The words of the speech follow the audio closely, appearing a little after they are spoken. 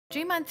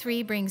Dream on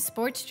 3 brings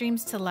sports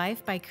dreams to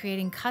life by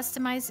creating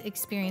customized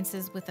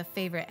experiences with a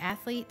favorite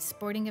athlete,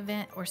 sporting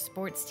event, or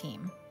sports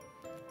team.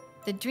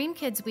 The dream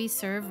kids we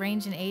serve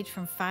range in age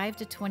from 5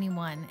 to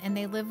 21, and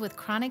they live with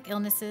chronic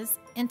illnesses,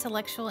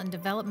 intellectual and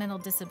developmental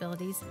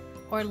disabilities,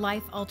 or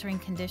life-altering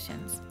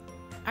conditions.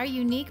 Our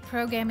unique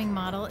programming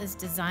model is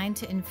designed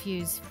to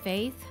infuse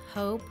faith,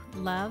 hope,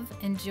 love,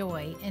 and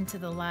joy into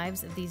the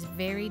lives of these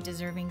very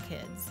deserving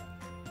kids.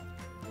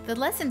 The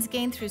lessons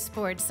gained through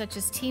sports, such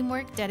as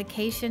teamwork,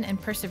 dedication,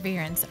 and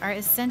perseverance, are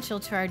essential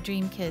to our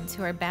dream kids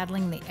who are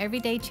battling the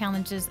everyday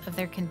challenges of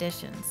their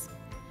conditions.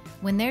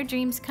 When their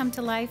dreams come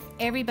to life,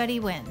 everybody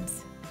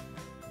wins.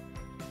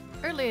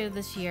 Earlier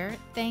this year,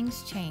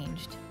 things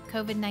changed.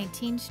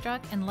 COVID-19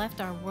 struck and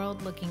left our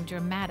world looking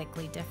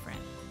dramatically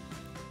different,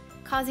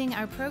 causing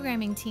our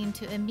programming team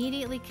to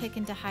immediately kick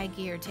into high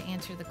gear to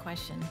answer the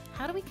question,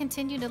 how do we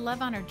continue to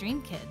love on our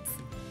dream kids?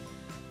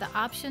 The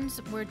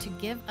options were to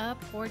give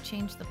up or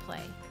change the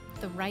play.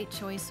 The right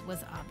choice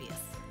was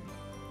obvious.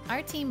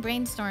 Our team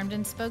brainstormed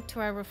and spoke to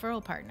our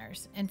referral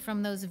partners, and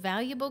from those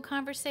valuable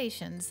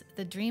conversations,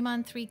 the Dream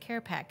on 3 care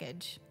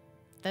package,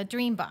 the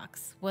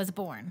DreamBox, was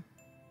born.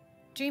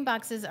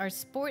 DreamBoxes are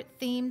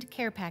sport-themed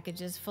care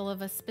packages full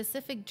of a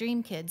specific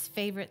dream kid's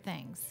favorite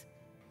things.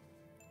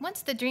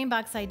 Once the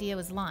DreamBox idea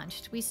was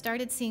launched, we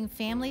started seeing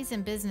families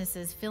and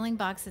businesses filling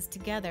boxes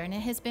together, and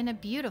it has been a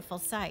beautiful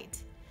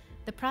sight.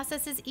 The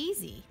process is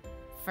easy.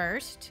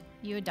 First,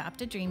 you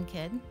adopt a dream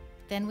kid,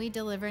 then we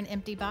deliver an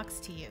empty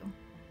box to you.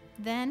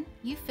 Then,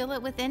 you fill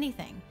it with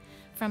anything,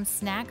 from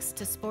snacks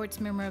to sports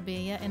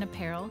memorabilia and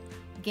apparel,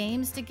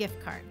 games to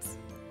gift cards.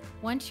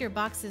 Once your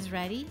box is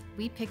ready,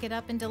 we pick it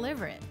up and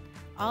deliver it.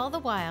 All the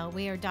while,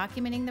 we are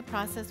documenting the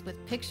process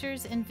with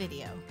pictures and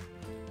video.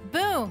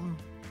 Boom!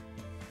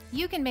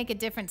 You can make a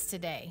difference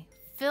today.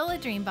 Fill a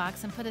dream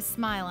box and put a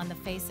smile on the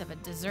face of a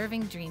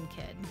deserving dream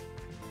kid.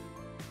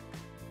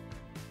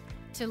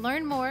 To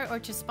learn more or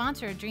to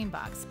sponsor a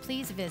DreamBox,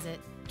 please visit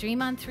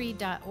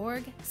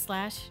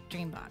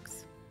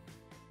dreamon3.org/dreambox.